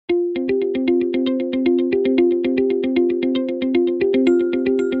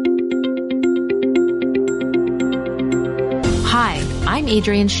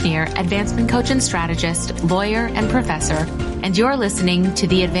Adrienne Schneer, advancement coach and strategist, lawyer, and professor, and you're listening to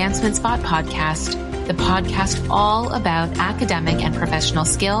the Advancement Spot podcast, the podcast all about academic and professional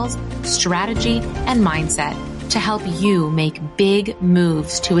skills, strategy, and mindset to help you make big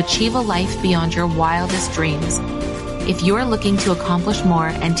moves to achieve a life beyond your wildest dreams. If you're looking to accomplish more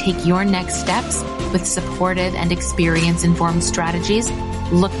and take your next steps with supportive and experience-informed strategies,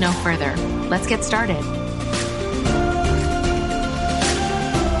 look no further. Let's get started.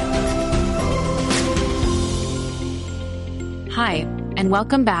 Hi, and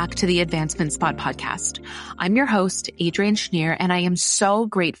welcome back to the Advancement Spot podcast. I'm your host, Adrienne Schneer, and I am so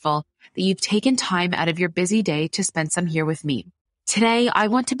grateful that you've taken time out of your busy day to spend some here with me. Today, I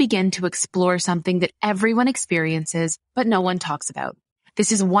want to begin to explore something that everyone experiences, but no one talks about.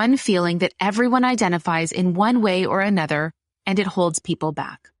 This is one feeling that everyone identifies in one way or another, and it holds people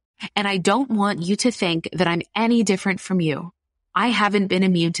back. And I don't want you to think that I'm any different from you. I haven't been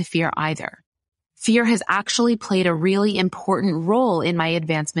immune to fear either. Fear has actually played a really important role in my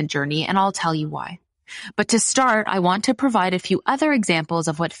advancement journey, and I'll tell you why. But to start, I want to provide a few other examples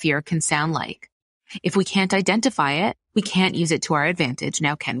of what fear can sound like. If we can't identify it, we can't use it to our advantage,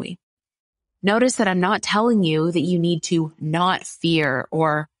 now can we? Notice that I'm not telling you that you need to not fear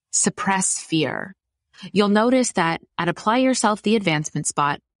or suppress fear. You'll notice that at Apply Yourself the Advancement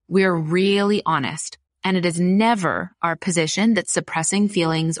Spot, we're really honest. And it is never our position that suppressing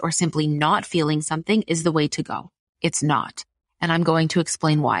feelings or simply not feeling something is the way to go. It's not. And I'm going to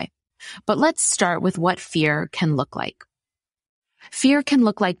explain why. But let's start with what fear can look like. Fear can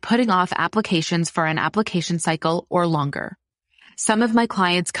look like putting off applications for an application cycle or longer. Some of my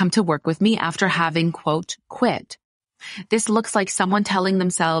clients come to work with me after having, quote, quit. This looks like someone telling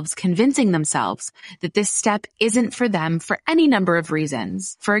themselves, convincing themselves that this step isn't for them for any number of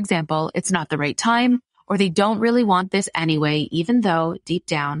reasons. For example, it's not the right time, or they don't really want this anyway, even though deep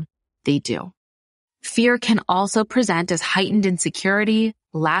down they do. Fear can also present as heightened insecurity,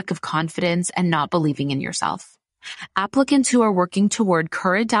 lack of confidence, and not believing in yourself. Applicants who are working toward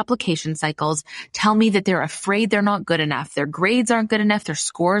current application cycles tell me that they're afraid they're not good enough, their grades aren't good enough, their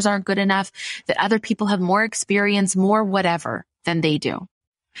scores aren't good enough, that other people have more experience, more whatever than they do.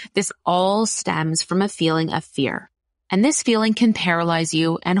 This all stems from a feeling of fear, and this feeling can paralyze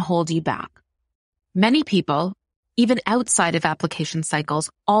you and hold you back. Many people, even outside of application cycles,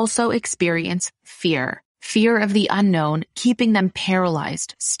 also experience fear of the unknown, keeping them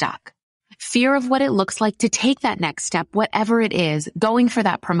paralyzed, stuck. Fear of what it looks like to take that next step, whatever it is, going for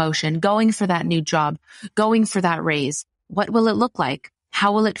that promotion, going for that new job, going for that raise. What will it look like?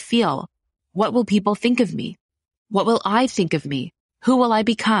 How will it feel? What will people think of me? What will I think of me? Who will I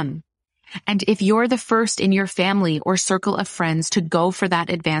become? And if you're the first in your family or circle of friends to go for that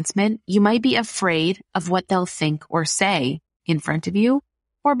advancement, you might be afraid of what they'll think or say in front of you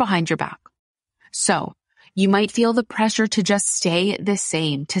or behind your back. So you might feel the pressure to just stay the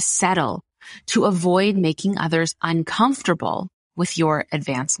same, to settle, to avoid making others uncomfortable with your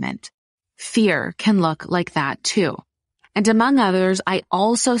advancement. Fear can look like that too. And among others, I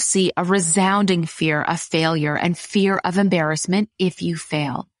also see a resounding fear of failure and fear of embarrassment if you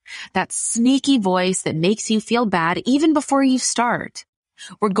fail. That sneaky voice that makes you feel bad even before you start.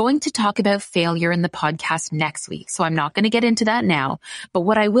 We're going to talk about failure in the podcast next week, so I'm not going to get into that now. But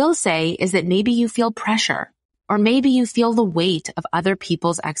what I will say is that maybe you feel pressure, or maybe you feel the weight of other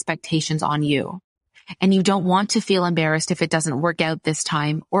people's expectations on you. And you don't want to feel embarrassed if it doesn't work out this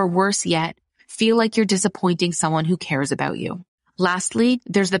time, or worse yet, feel like you're disappointing someone who cares about you. Lastly,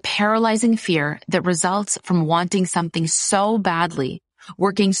 there's the paralyzing fear that results from wanting something so badly,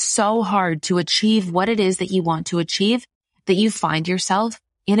 working so hard to achieve what it is that you want to achieve, that you find yourself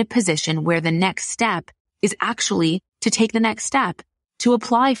in a position where the next step is actually to take the next step, to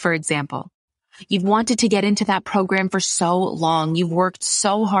apply, for example. You've wanted to get into that program for so long. You've worked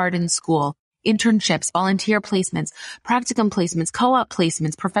so hard in school, internships, volunteer placements, practicum placements, co-op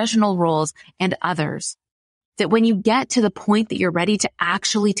placements, professional roles, and others, that when you get to the point that you're ready to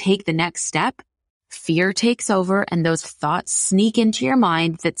actually take the next step, fear takes over and those thoughts sneak into your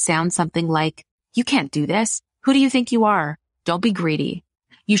mind that sound something like, you can't do this. Who do you think you are? Don't be greedy.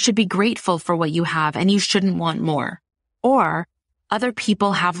 You should be grateful for what you have and you shouldn't want more. Or other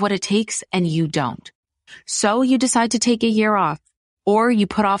people have what it takes and you don't. So you decide to take a year off, or you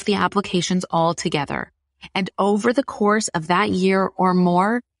put off the applications altogether. And over the course of that year or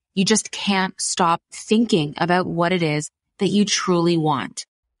more, you just can't stop thinking about what it is that you truly want.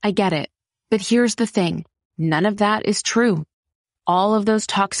 I get it. But here's the thing. None of that is true. All of those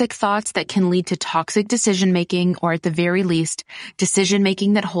toxic thoughts that can lead to toxic decision-making, or at the very least,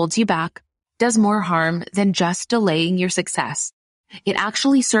 decision-making that holds you back, does more harm than just delaying your success. It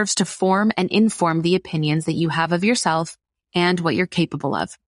actually serves to form and inform the opinions that you have of yourself and what you're capable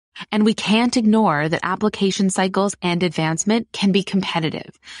of. And we can't ignore that application cycles and advancement can be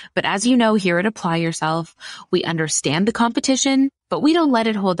competitive. But as you know, here at Apply Yourself, we understand the competition, but we don't let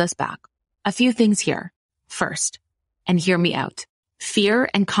it hold us back. A few things here. First, and hear me out, fear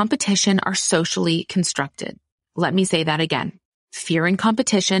and competition are socially constructed. Let me say that again. Fear and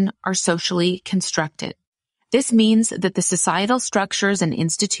competition are socially constructed. This means that the societal structures and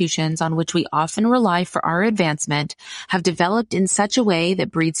institutions on which we often rely for our advancement have developed in such a way that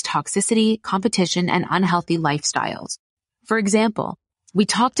breeds toxicity, competition, and unhealthy lifestyles. For example, we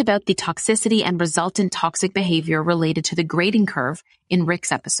talked about the toxicity and resultant toxic behavior related to the grading curve in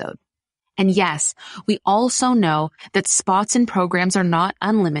Rick's episode. And yes, we also know that spots in programs are not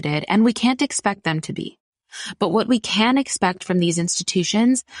unlimited and we can't expect them to be. But what we can expect from these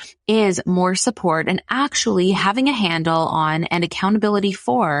institutions is more support and actually having a handle on and accountability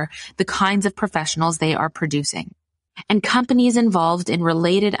for the kinds of professionals they are producing. And companies involved in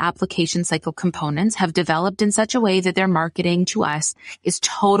related application cycle components have developed in such a way that their marketing to us is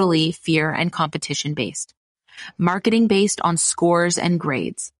totally fear and competition based. Marketing based on scores and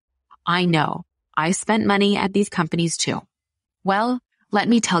grades. I know. I spent money at these companies too. Well, let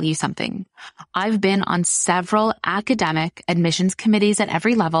me tell you something. I've been on several academic admissions committees at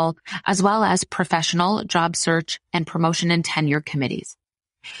every level, as well as professional, job search, and promotion and tenure committees.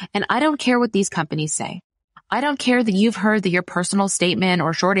 And I don't care what these companies say. I don't care that you've heard that your personal statement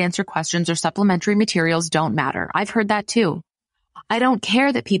or short answer questions or supplementary materials don't matter. I've heard that too. I don't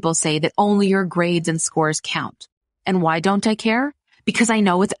care that people say that only your grades and scores count. And why don't I care? Because I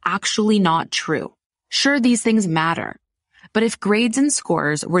know it's actually not true. Sure, these things matter. But if grades and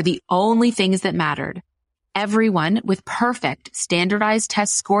scores were the only things that mattered, everyone with perfect standardized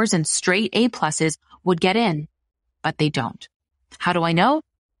test scores and straight A+ would get in. But they don't. How do I know?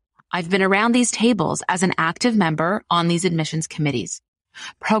 I've been around these tables as an active member on these admissions committees.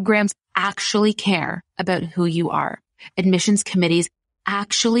 Programs actually care about who you are. Admissions committees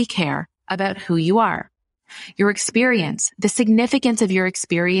actually care about who you are. Your experience, the significance of your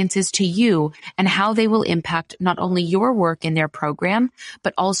experiences to you and how they will impact not only your work in their program,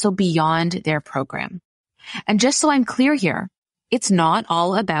 but also beyond their program. And just so I'm clear here, it's not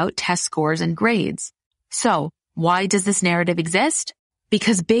all about test scores and grades. So why does this narrative exist?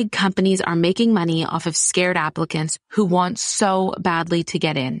 Because big companies are making money off of scared applicants who want so badly to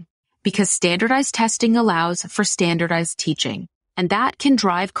get in. Because standardized testing allows for standardized teaching, and that can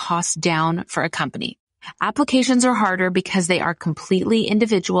drive costs down for a company. Applications are harder because they are completely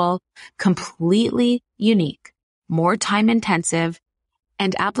individual, completely unique, more time intensive,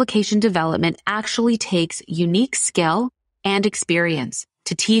 and application development actually takes unique skill and experience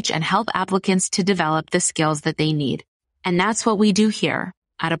to teach and help applicants to develop the skills that they need. And that's what we do here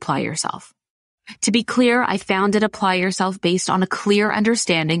at Apply Yourself. To be clear, I founded Apply Yourself based on a clear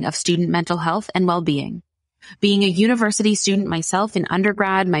understanding of student mental health and well-being. Being a university student myself in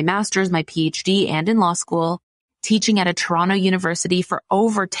undergrad, my master's, my PhD, and in law school, teaching at a Toronto university for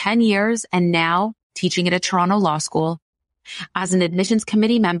over 10 years, and now teaching at a Toronto law school, as an admissions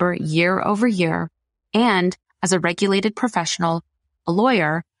committee member year over year, and as a regulated professional, a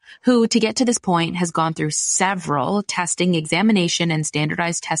lawyer, who to get to this point has gone through several testing, examination, and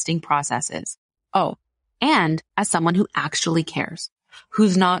standardized testing processes. Oh, and as someone who actually cares,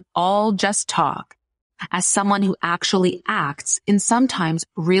 who's not all just talk, as someone who actually acts in sometimes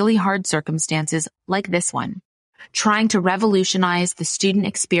really hard circumstances like this one, trying to revolutionize the student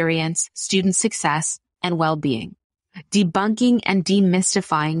experience, student success, and well-being, debunking and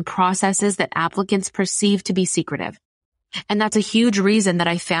demystifying processes that applicants perceive to be secretive. And that's a huge reason that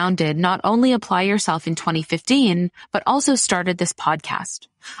I founded not only Apply Yourself in 2015, but also started this podcast,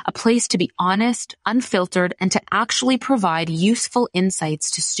 a place to be honest, unfiltered, and to actually provide useful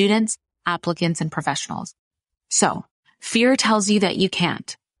insights to students, applicants, and professionals. So, fear tells you that you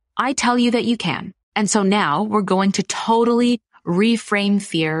can't. I tell you that you can. And so now we're going to totally reframe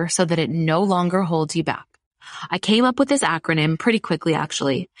fear so that it no longer holds you back. I came up with this acronym pretty quickly,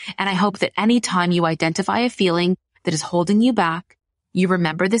 actually, and I hope that anytime you identify a feeling that is holding you back, you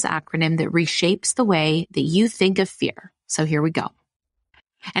remember this acronym that reshapes the way that you think of fear. So here we go.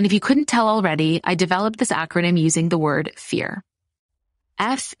 And if you couldn't tell already, I developed this acronym using the word fear.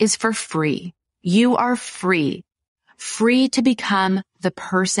 F is for free. You are free. Free to become the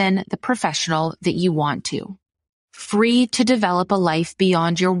person, the professional that you want to. Free to develop a life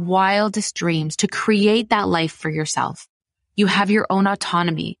beyond your wildest dreams, to create that life for yourself. You have your own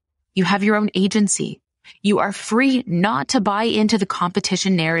autonomy. You have your own agency. You are free not to buy into the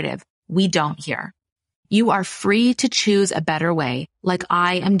competition narrative. We don't here. You are free to choose a better way, like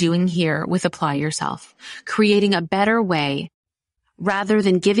I am doing here with Apply Yourself, creating a better way rather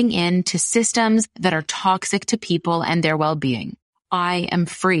than giving in to systems that are toxic to people and their well-being. I am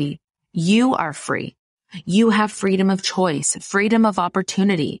free. You are free. You have freedom of choice, freedom of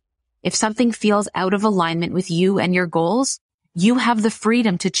opportunity. If something feels out of alignment with you and your goals, you have the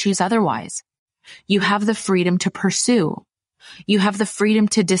freedom to choose otherwise. You have the freedom to pursue. You have the freedom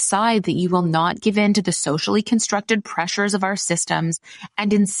to decide that you will not give in to the socially constructed pressures of our systems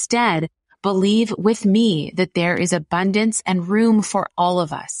and instead believe with me that there is abundance and room for all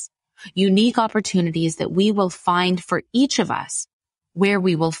of us, unique opportunities that we will find for each of us, where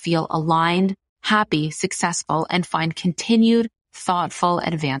we will feel aligned, happy, successful, and find continued, thoughtful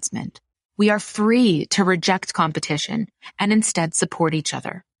advancement. We are free to reject competition and instead support each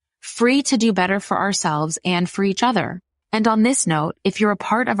other, free to do better for ourselves and for each other. And on this note, if you're a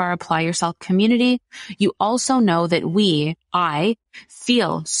part of our Apply Yourself community, you also know that I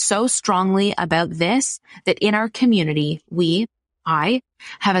feel so strongly about this that in our community, I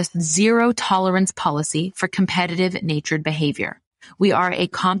have a zero tolerance policy for competitive natured behavior. We are a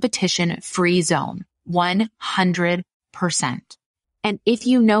competition free zone, 100%. And if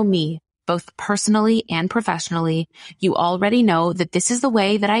you know me, both personally and professionally, you already know that this is the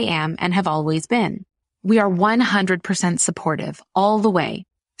way that I am and have always been. We are 100% supportive all the way.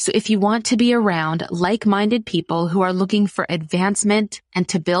 So if you want to be around like-minded people who are looking for advancement and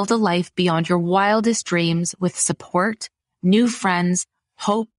to build a life beyond your wildest dreams with support, new friends,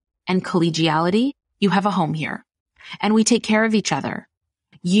 hope, and collegiality, you have a home here. And we take care of each other.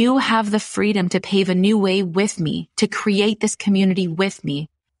 You have the freedom to pave a new way with me, to create this community with me,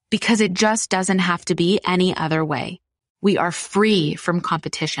 because it just doesn't have to be any other way. We are free from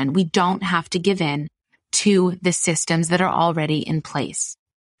competition. We don't have to give in to the systems that are already in place.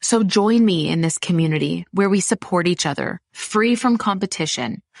 So join me in this community where we support each other, free from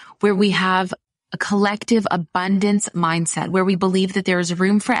competition, where we have a collective abundance mindset, where we believe that there is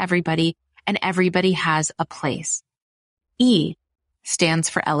room for everybody and everybody has a place. E stands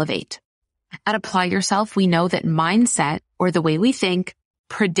for elevate. At Apply Yourself, we know that mindset, or the way we think,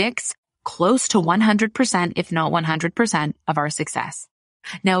 predicts close to 100%, if not 100%, of our success.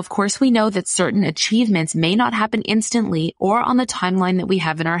 Now, of course, we know that certain achievements may not happen instantly or on the timeline that we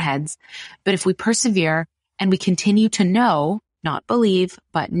have in our heads, but if we persevere and we continue to know, not believe,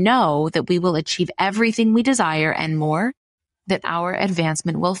 but know that we will achieve everything we desire and more, that our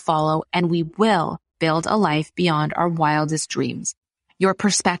advancement will follow and we will build a life beyond our wildest dreams. Your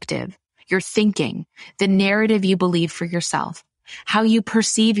perspective, your thinking, the narrative you believe for yourself, how you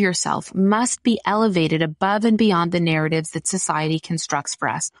perceive yourself must be elevated above and beyond the narratives that society constructs for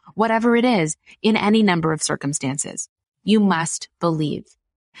us, whatever it is, in any number of circumstances. You must believe.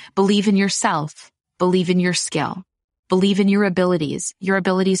 Believe in yourself. Believe in your skill. Believe in your abilities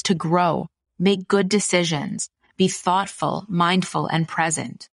to grow, make good decisions, be thoughtful, mindful, and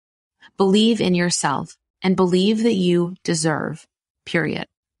present. Believe in yourself and believe that you deserve, period.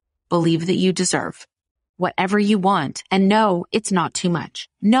 Believe that you deserve whatever you want. And no, it's not too much.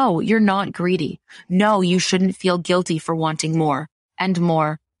 No, you're not greedy. No, you shouldn't feel guilty for wanting more and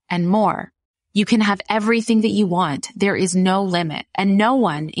more and more. You can have everything that you want. There is no limit, and no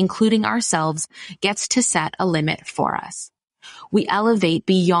one, including ourselves, gets to set a limit for us. We elevate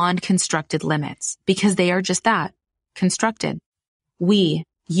beyond constructed limits because they are just that, constructed. We,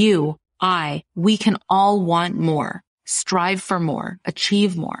 you, we can all want more, strive for more,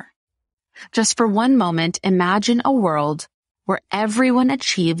 achieve more. Just for one moment, imagine a world where everyone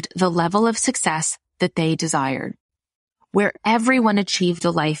achieved the level of success that they desired, where everyone achieved a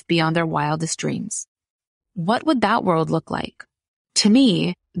life beyond their wildest dreams. What would that world look like? To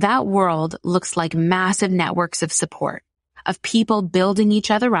me, that world looks like massive networks of support, of people building each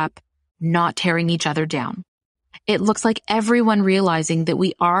other up, not tearing each other down. It looks like everyone realizing that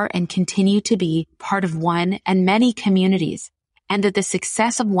we are and continue to be part of one and many communities, and that the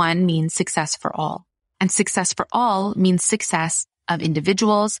success of one means success for all. And success for all means success of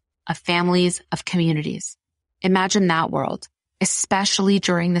individuals, of families, of communities. Imagine that world, especially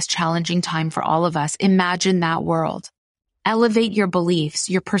during this challenging time for all of us. Imagine that world. Elevate your beliefs,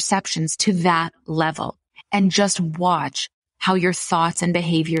 your perceptions to that level, and just watch how your thoughts and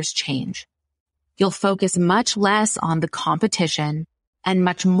behaviors change. You'll focus much less on the competition and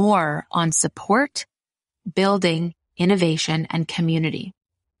much more on support, building, innovation, and community.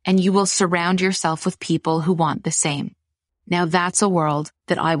 And you will surround yourself with people who want the same. Now that's a world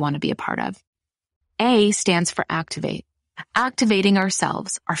that I want to be a part of. A stands for activate. Activating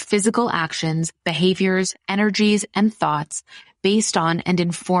ourselves, our physical actions, behaviors, energies, and thoughts based on and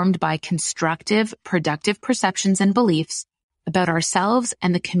informed by constructive, productive perceptions and beliefs about ourselves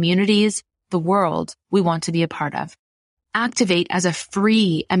and the communities, the world we want to be a part of. Activate as a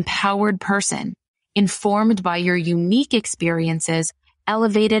free, empowered person, informed by your unique experiences,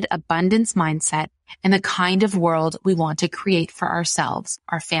 elevated abundance mindset, and the kind of world we want to create for ourselves,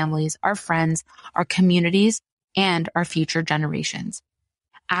 our families, our friends, our communities, and our future generations.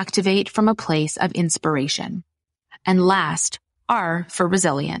 Activate from a place of inspiration. And last, R for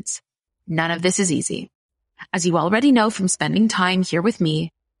resilience. None of this is easy. As you already know from spending time here with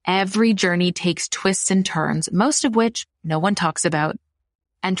me, every journey takes twists and turns, most of which no one talks about.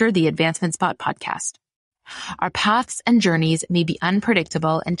 Enter the Advancement Spot podcast. Our paths and journeys may be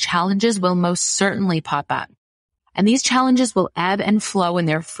unpredictable and challenges will most certainly pop up. And these challenges will ebb and flow in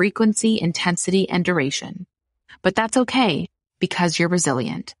their frequency, intensity, and duration. But that's okay because you're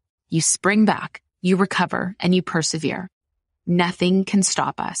resilient. You spring back, you recover, and you persevere. Nothing can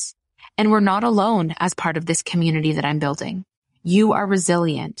stop us. And we're not alone as part of this community that I'm building. You are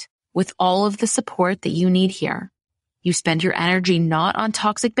resilient with all of the support that you need here. You spend your energy not on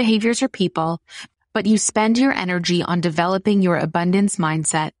toxic behaviors or people, but you spend your energy on developing your abundance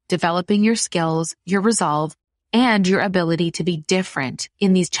mindset, developing your skills, your resolve, and your ability to be different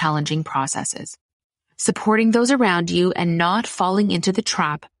in these challenging processes. Supporting those around you and not falling into the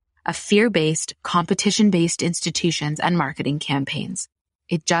trap of fear-based, competition-based institutions and marketing campaigns.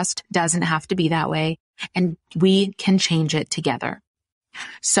 It just doesn't have to be that way, and we can change it together.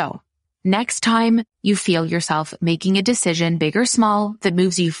 So, next time you feel yourself making a decision, big or small, that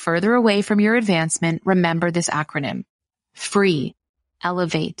moves you further away from your advancement, remember this acronym. Free,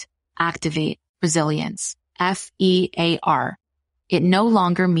 elevate, activate, resilience. FEAR. It no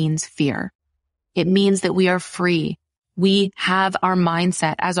longer means fear. It means that we are free. We have our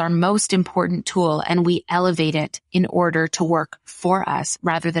mindset as our most important tool and we elevate it in order to work for us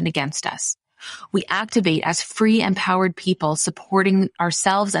rather than against us. We activate as free, empowered people supporting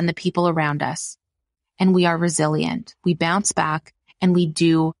ourselves and the people around us. And we are resilient. We bounce back and we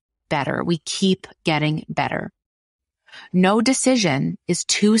do better. We keep getting better. No decision is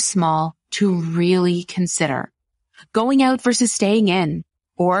too small to really consider. Going out versus staying in,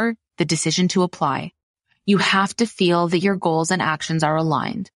 or the decision to apply. You have to feel that your goals and actions are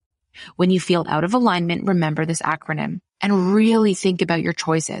aligned. When you feel out of alignment, remember this acronym and really think about your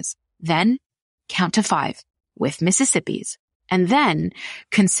choices. Then count to 5 with Mississippi's, and then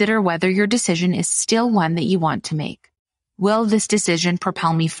consider whether your decision is still one that you want to make. Will this decision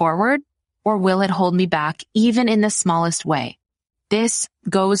propel me forward, or will it hold me back even in the smallest way? This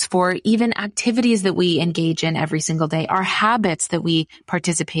goes for even activities that we engage in every single day, our habits that we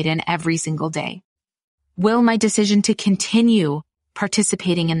participate in every single day. Will my decision to continue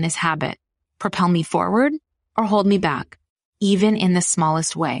participating in this habit propel me forward or hold me back, even in the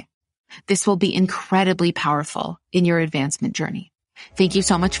smallest way? This will be incredibly powerful in your advancement journey. Thank you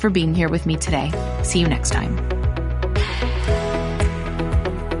so much for being here with me today. See you next time.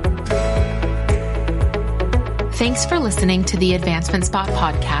 Thanks for listening to the Advancement Spot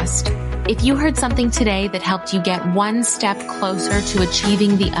podcast. If you heard something today that helped you get one step closer to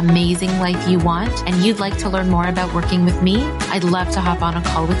achieving the amazing life you want, and you'd like to learn more about working with me, I'd love to hop on a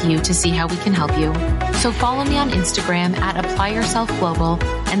call with you to see how we can help you. So follow me on Instagram at applyyourselfglobal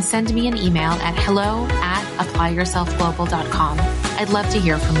and send me an email at hello@applyyourselfglobal.com. I'd love to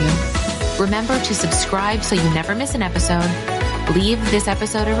hear from you. Remember to subscribe so you never miss an episode. Leave this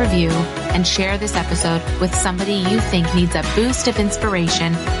episode a review and share this episode with somebody you think needs a boost of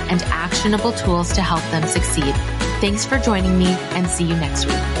inspiration and actionable tools to help them succeed. Thanks for joining me and see you next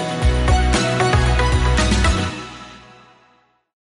week.